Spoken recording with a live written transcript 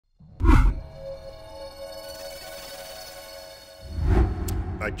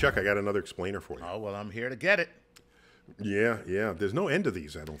Chuck, I got another explainer for you. Oh, well, I'm here to get it. Yeah. There's no end to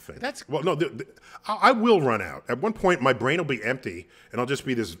these, I don't think. That's well, no. I will run out. At one point, my brain will be empty, and I'll just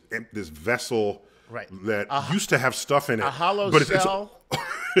be this vessel that used to have stuff in it. A hollow shell.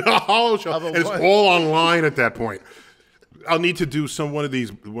 A hollow shell, and it's all online at that point. I'll need to do one of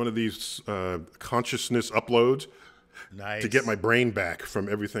these consciousness uploads to get my brain back from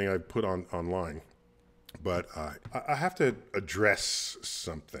everything I put online. But I have to address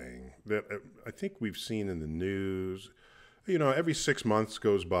something that I think we've seen in the news. You know, every 6 months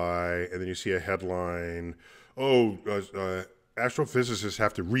goes by, and then you see a headline, astrophysicists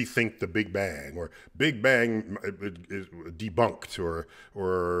have to rethink the Big Bang, or Big Bang is debunked,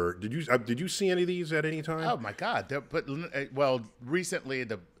 or did you see any of these at any time? Oh, my God. Well, recently,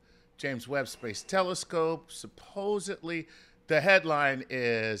 the James Webb Space Telescope, supposedly, the headline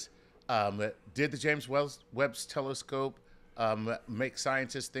is, did the James Webb Telescope make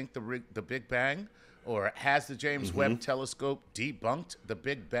scientists think the Big Bang? Or has the James Webb Telescope debunked the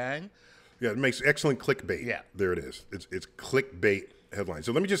Big Bang? Yeah, it makes excellent clickbait. Yeah. There it is. It's clickbait headline.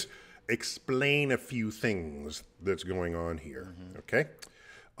 So let me just explain a few things that's going on here, okay?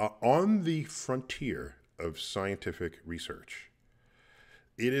 On the frontier of scientific research,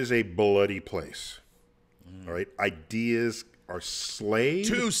 it is a bloody place, all right? Ideas are slayed.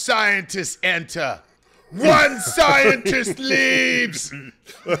 2 scientists enter. 1 scientist leaves.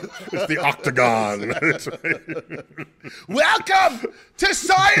 It's the octagon. Welcome to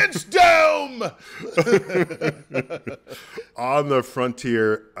Science Dome. On the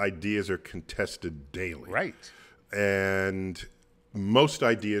frontier, ideas are contested daily. Right. And most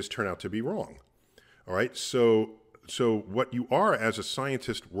ideas turn out to be wrong. All right. So what you are as a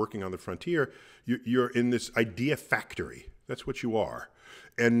scientist working on the frontier, you're in this idea factory. That's what you are.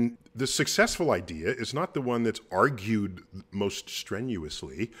 And the successful idea is not the one that's argued most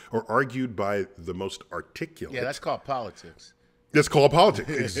strenuously or argued by the most articulate. Yeah, that's called politics. That's called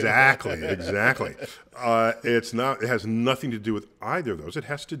politics. Exactly. It's not. It has nothing to do with either of those. It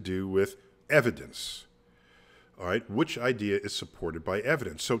has to do with evidence. All right, which idea is supported by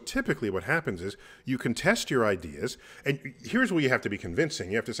evidence? So typically, what happens is you can test your ideas, and here's where you have to be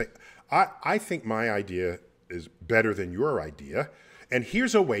convincing. You have to say, "I think my idea is better than your idea." And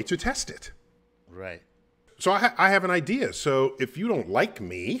here's a way to test it. Right. So I have an idea. So if you don't like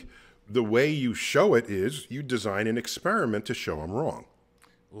me, the way you show it is you design an experiment to show I'm wrong.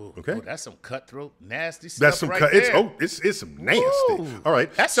 Ooh, okay. Ooh, that's some cutthroat, nasty stuff. That's some right there. It's some nasty. Ooh, all right.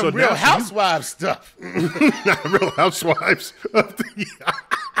 That's some Real Housewives stuff. Real Housewives. Let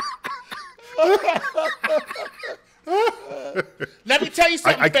me tell you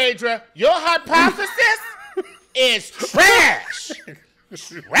something, Phaedra. Your hypothesis is trash.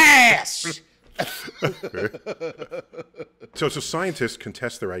 Trash. So scientists can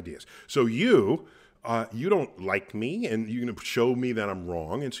test their ideas. So you don't like me, and you're going to show me that I'm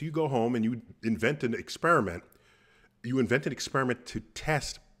wrong, and so you go home and you invent an experiment. You invent an experiment to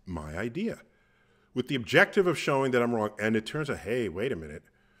test my idea with the objective of showing that I'm wrong. And it turns out, hey, wait a minute,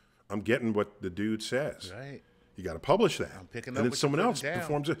 I'm getting what the dude says. Right. You got to publish that. I'm picking up and then what someone you're else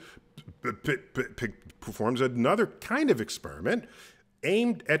putting performs another kind of experiment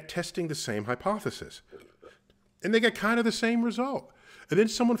aimed at testing the same hypothesis. And they get kind of the same result. And then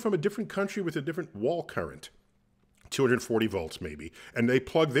someone from a different country with a different wall current, 240 volts maybe, and they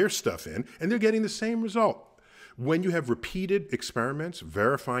plug their stuff in, and they're getting the same result. When you have repeated experiments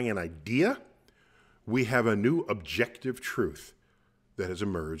verifying an idea, we have a new objective truth that has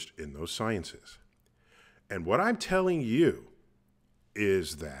emerged in those sciences. And what I'm telling you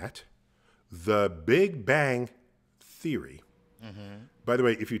is that the Big Bang theory, by the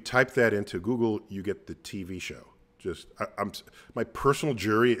way, if you type that into Google, you get the TV show. My personal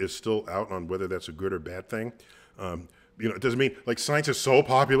jury is still out on whether that's a good or bad thing. It doesn't mean, like, science is so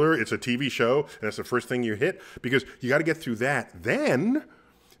popular, it's a TV show, and that's the first thing you hit, because you got to get through that. Then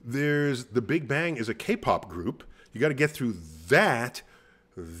there's the Big Bang is a K-pop group. You got to get through that.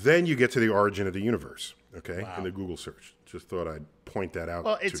 Then you get to the origin of the universe, okay, in the Google search. Just thought I'd point that out.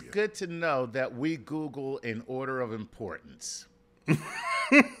 Well, it's good to know that we Google in order of importance.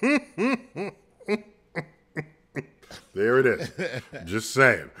 There it is. Just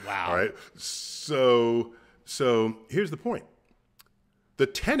saying. Wow. All right. So here's the point. The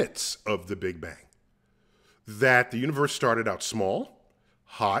tenets of the Big Bang, that the universe started out small,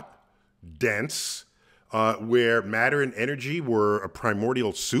 hot, dense, where matter and energy were a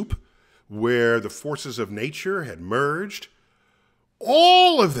primordial soup, where the forces of nature had merged.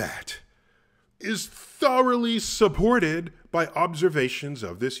 All of that is thoroughly supported by observations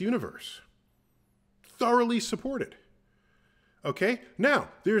of this universe. Thoroughly supported. Okay? Now,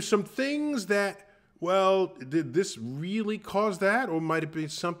 there's some things that, well, did this really cause that? Or might it be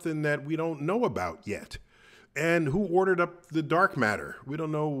something that we don't know about yet? And who ordered up the dark matter? We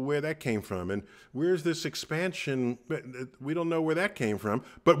don't know where that came from. And where's this expansion? We don't know where that came from,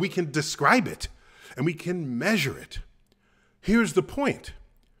 but we can describe it and we can measure it. Here's the point.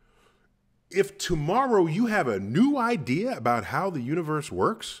 If tomorrow you have a new idea about how the universe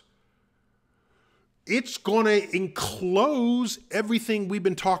works, it's going to enclose everything we've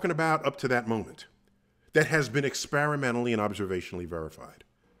been talking about up to that moment that has been experimentally and observationally verified.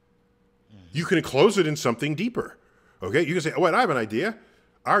 You can enclose it in something deeper. Okay, you can say, oh, wait, I have an idea.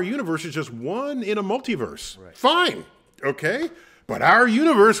 Our universe is just one in a multiverse. Right. Fine, okay? But our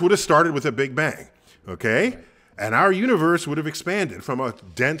universe would have started with a Big Bang, okay? Right. And our universe would have expanded from a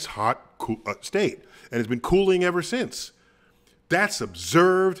dense, hot state. And it's been cooling ever since. That's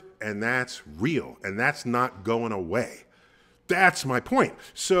observed, and that's real, and that's not going away. That's my point.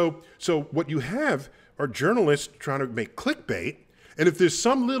 So what you have are journalists trying to make clickbait. And if there's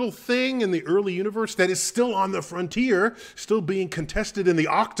some little thing in the early universe that is still on the frontier, still being contested in the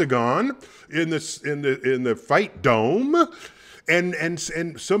octagon, in the fight dome, and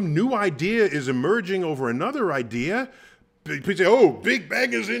some new idea is emerging over another idea, people say, oh, Big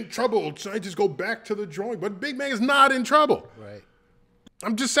Bang is in trouble. Scientists go back to the drawing, but Big Bang is not in trouble. Right.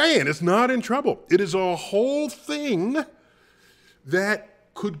 I'm just saying, it's not in trouble. It is a whole thing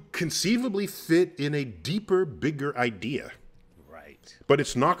that could conceivably fit in a deeper, bigger idea. But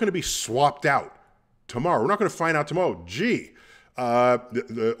it's not going to be swapped out tomorrow. We're not going to find out tomorrow, gee,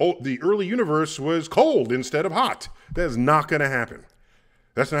 the early universe was cold instead of hot. That is not going to happen.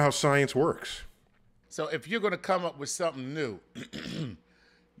 That's not how science works. So if you're going to come up with something new,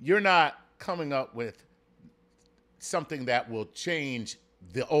 you're not coming up with something that will change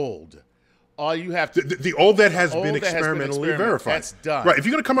the old. All you have to the old that has been experimentally verified. That's done. Right. If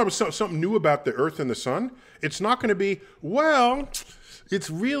you're going to come up with something new about the Earth and the Sun, it's not going to be, well, it's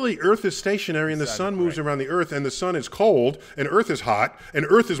really Earth is stationary and the sun moves around the Earth and the sun is cold and Earth is hot and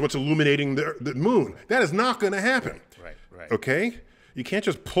Earth is what's illuminating the moon. That is not going to happen. Right. Okay? You can't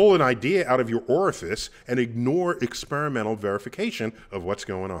just pull an idea out of your orifice and ignore experimental verification of what's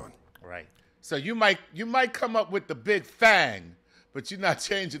going on. Right. So you might come up with the Big Fang, but you're not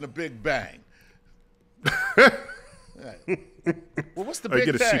changing the Big Bang. Well, what's the Big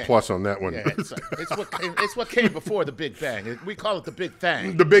Bang? I get a C+ on that one. Yeah, it's what came before the Big Bang. We call it the Big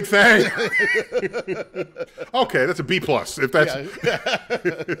Fang. The Big Fang. Okay, that's a B+. If that's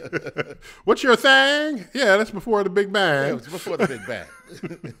what's your thing? Yeah, that's before the Big Bang. Yeah, it was before the Big Bang.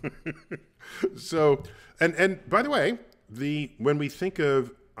 So, and by the way, when we think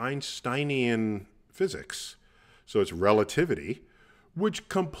of Einsteinian physics, so it's relativity, which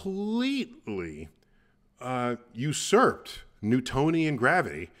completely usurped Newtonian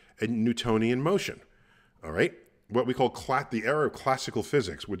gravity and Newtonian motion. All right? What we call the era of classical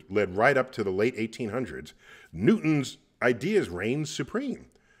physics, which led right up to the late 1800s. Newton's ideas reigned supreme.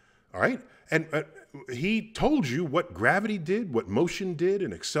 All right? And he told you what gravity did, what motion did,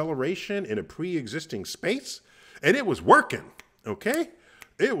 and acceleration in a pre-existing space, and it was working. Okay?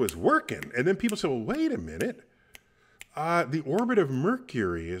 It was working. And then people said, well, wait a minute. The orbit of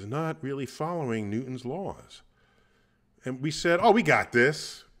Mercury is not really following Newton's laws. And we said, oh, we got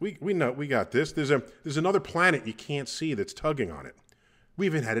this. We know we got this. There's another planet you can't see that's tugging on it. We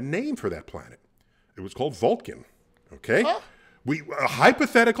even had a name for that planet. It was called Vulcan. Okay? Huh? A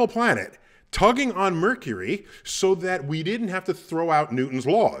hypothetical planet tugging on Mercury so that we didn't have to throw out Newton's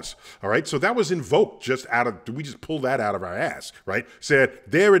laws. All right? So that was invoked we just pulled that out of our ass, right? Said,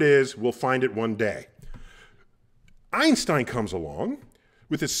 there it is. We'll find it one day. Einstein comes along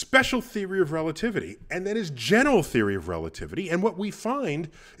with his special theory of relativity and then his general theory of relativity. And what we find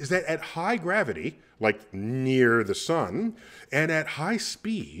is that at high gravity, like near the sun, and at high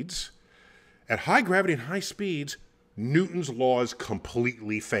gravity and high speeds, Newton's laws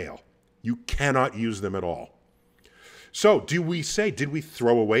completely fail. You cannot use them at all. So do we say, did we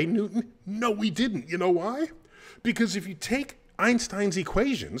throw away Newton? No, we didn't. You know why? Because if you take Einstein's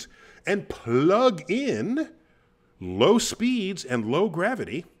equations and plug in low speeds and low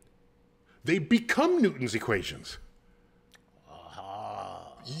gravity, they become Newton's equations.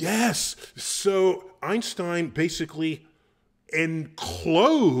 Yes. So Einstein basically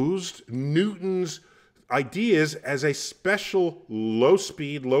enclosed Newton's ideas as a special low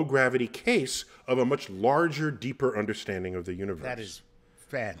speed, low gravity case of a much larger, deeper understanding of the universe. That is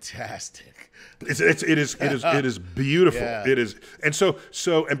fantastic. It is beautiful. Yeah. It is. And so,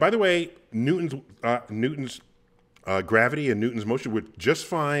 and by the way, Newton's Gravity and Newton's motion were just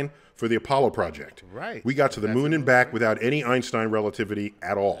fine for the Apollo project. Right. We got to the moon and back without any Einstein relativity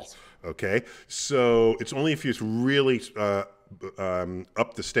at all. Okay, so it's only if you really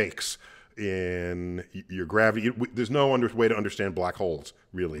up the stakes in your gravity. There's no way to understand black holes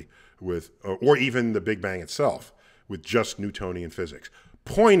really with, or even the Big Bang itself with just Newtonian physics.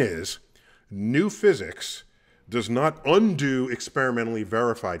 Point is, new physics does not undo experimentally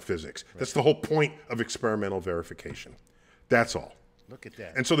verified physics. That's the whole point of experimental verification. That's all. Look at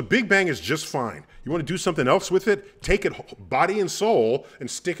that. And so the Big Bang is just fine. You want to do something else with it? Take it body and soul and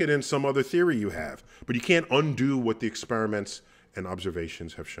stick it in some other theory you have. But you can't undo what the experiments and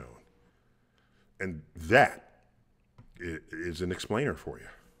observations have shown. And that is an explainer for you.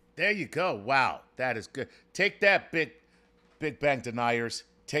 There you go. Wow, that is good. Take that, Big Bang deniers.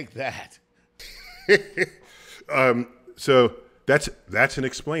 Take that. So that's an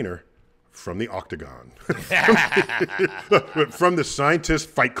explainer from the Octagon, from the Scientist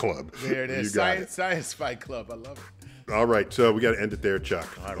Fight Club. There it is. Science Fight Club. I love it. All right, so we got to end it there, Chuck.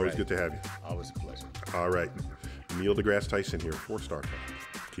 Always good to have you. Always a pleasure. All right, Neil deGrasse Tyson here for StarTalk.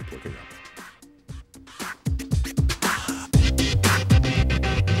 Keep looking up.